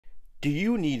Do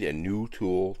you need a new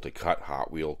tool to cut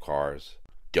Hot Wheel cars?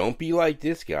 Don't be like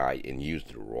this guy and use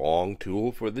the wrong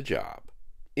tool for the job.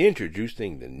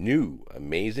 Introducing the new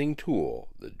amazing tool,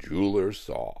 the jeweler's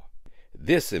saw.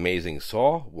 This amazing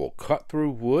saw will cut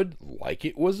through wood like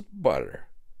it was butter.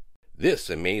 This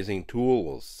amazing tool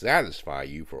will satisfy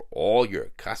you for all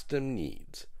your custom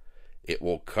needs. It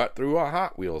will cut through a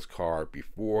Hot Wheels car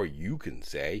before you can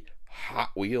say Hot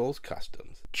Wheels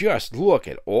Customs. Just look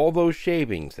at all those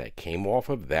shavings that came off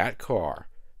of that car.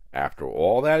 After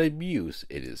all that abuse,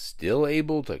 it is still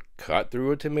able to cut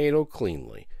through a tomato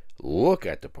cleanly. Look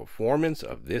at the performance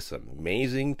of this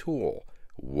amazing tool.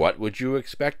 What would you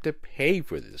expect to pay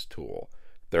for this tool?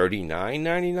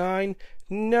 $39.99?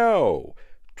 No.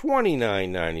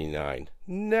 $29.99?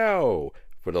 No.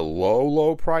 For the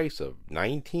low price of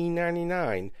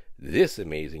 $19.99, this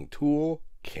amazing tool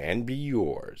can be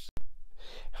yours.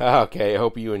 Okay, I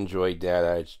hope you enjoyed that.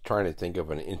 I was trying to think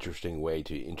of an interesting way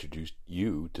to introduce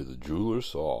you to the jeweler's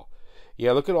saw.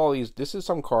 Yeah, look at all these. This is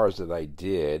some cars that I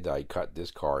did. I cut this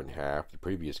car in half. The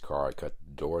previous car, I cut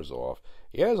the doors off.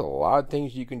 Yeah, there's a lot of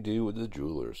things you can do with the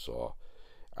jeweler's saw.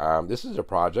 This is a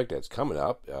project that's coming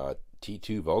up.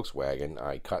 T2 Volkswagen,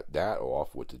 I cut that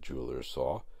off with the jeweler's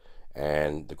saw.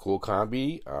 And the cool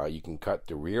combi, you can cut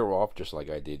the rear off just like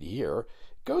I did here.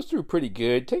 It goes through pretty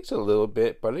good. Takes a little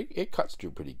bit, but it cuts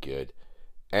through pretty good.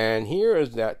 And here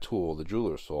is that tool, the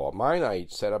jeweler's saw. Mine I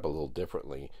set up a little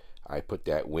differently. I put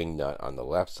that wing nut on the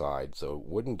left side so it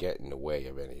wouldn't get in the way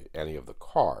of any of the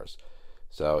cars.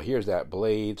 So here's that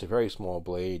blade. It's a very small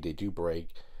blade. They do break.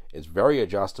 It's very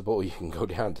adjustable. You can go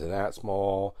down to that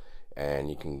small, and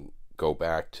you can go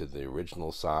back to the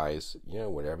original size,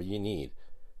 whatever you need.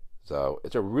 So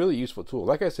it's a really useful tool.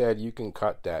 Like I said, you can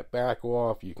cut that back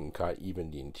off. You can cut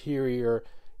even the interior.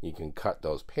 You can cut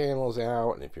those panels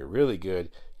out. And if you're really good,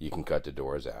 you can cut the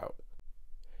doors out.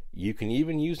 You can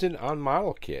even use it on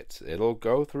model kits. It'll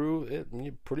go through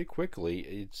it pretty quickly.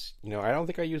 It's, I don't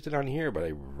think I used it on here, but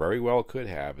I very well could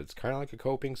have. It's kind of like a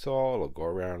coping saw. It'll go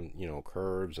around,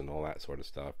 curves and all that sort of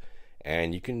stuff.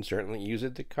 And you can certainly use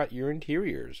it to cut your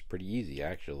interiors. Pretty easy,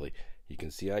 actually. You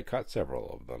can see I cut several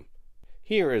of them.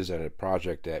 Here is a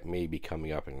project that may be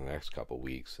coming up in the next couple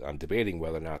weeks. I'm debating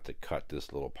whether or not to cut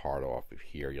this little part off of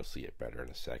here. You'll see it better in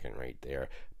a second right there.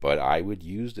 But I would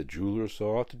use the jeweler's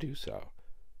saw to do so.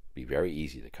 Be very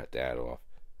easy to cut that off.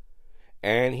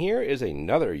 And here is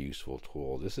another useful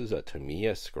tool. This is a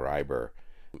Tamiya scriber.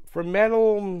 For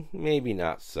metal, maybe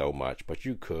not so much, but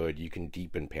you can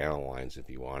deepen panel lines if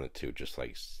you wanted to, just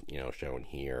like, shown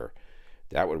here.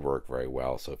 That would work very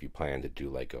well. So if you plan to do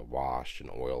like a wash, an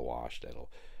oil wash,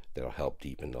 that'll help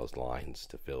deepen those lines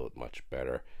to fill it much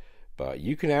better. But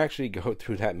you can actually go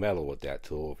through that metal with that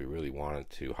tool if you really wanted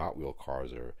to. Hot Wheel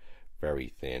cars are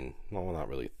very thin. No, not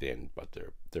really thin, but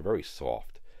they're very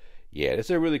soft. Yeah, it's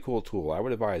a really cool tool. I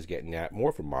would advise getting that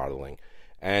more for modeling.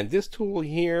 And this tool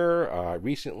here, I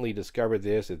recently discovered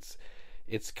this.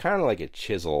 It's kind of like a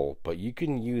chisel, but you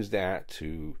can use that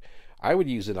to. I would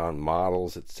use it on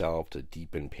models itself to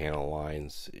deepen panel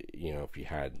lines,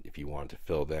 if you wanted to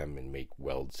fill them and make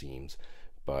weld seams.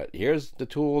 But here's the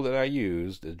tool that I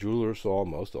use, the jeweler's saw,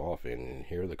 most often, and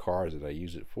here are the cars that I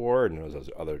use it for, and those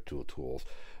other tools.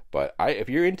 But if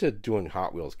you're into doing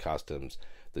Hot Wheels customs,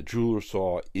 the jeweler's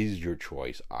saw is your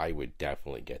choice. I would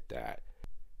definitely get that.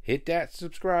 Hit that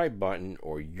subscribe button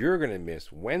or you're going to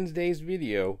miss Wednesday's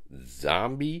video,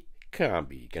 Zombie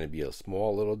Combi. Going to be a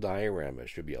small little diorama.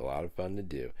 Should be a lot of fun to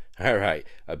do. All right.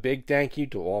 A big thank you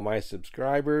to all my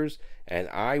subscribers, and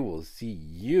I will see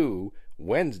you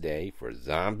Wednesday for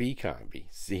Zombie Combi.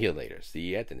 See you later. See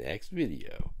you at the next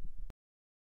video.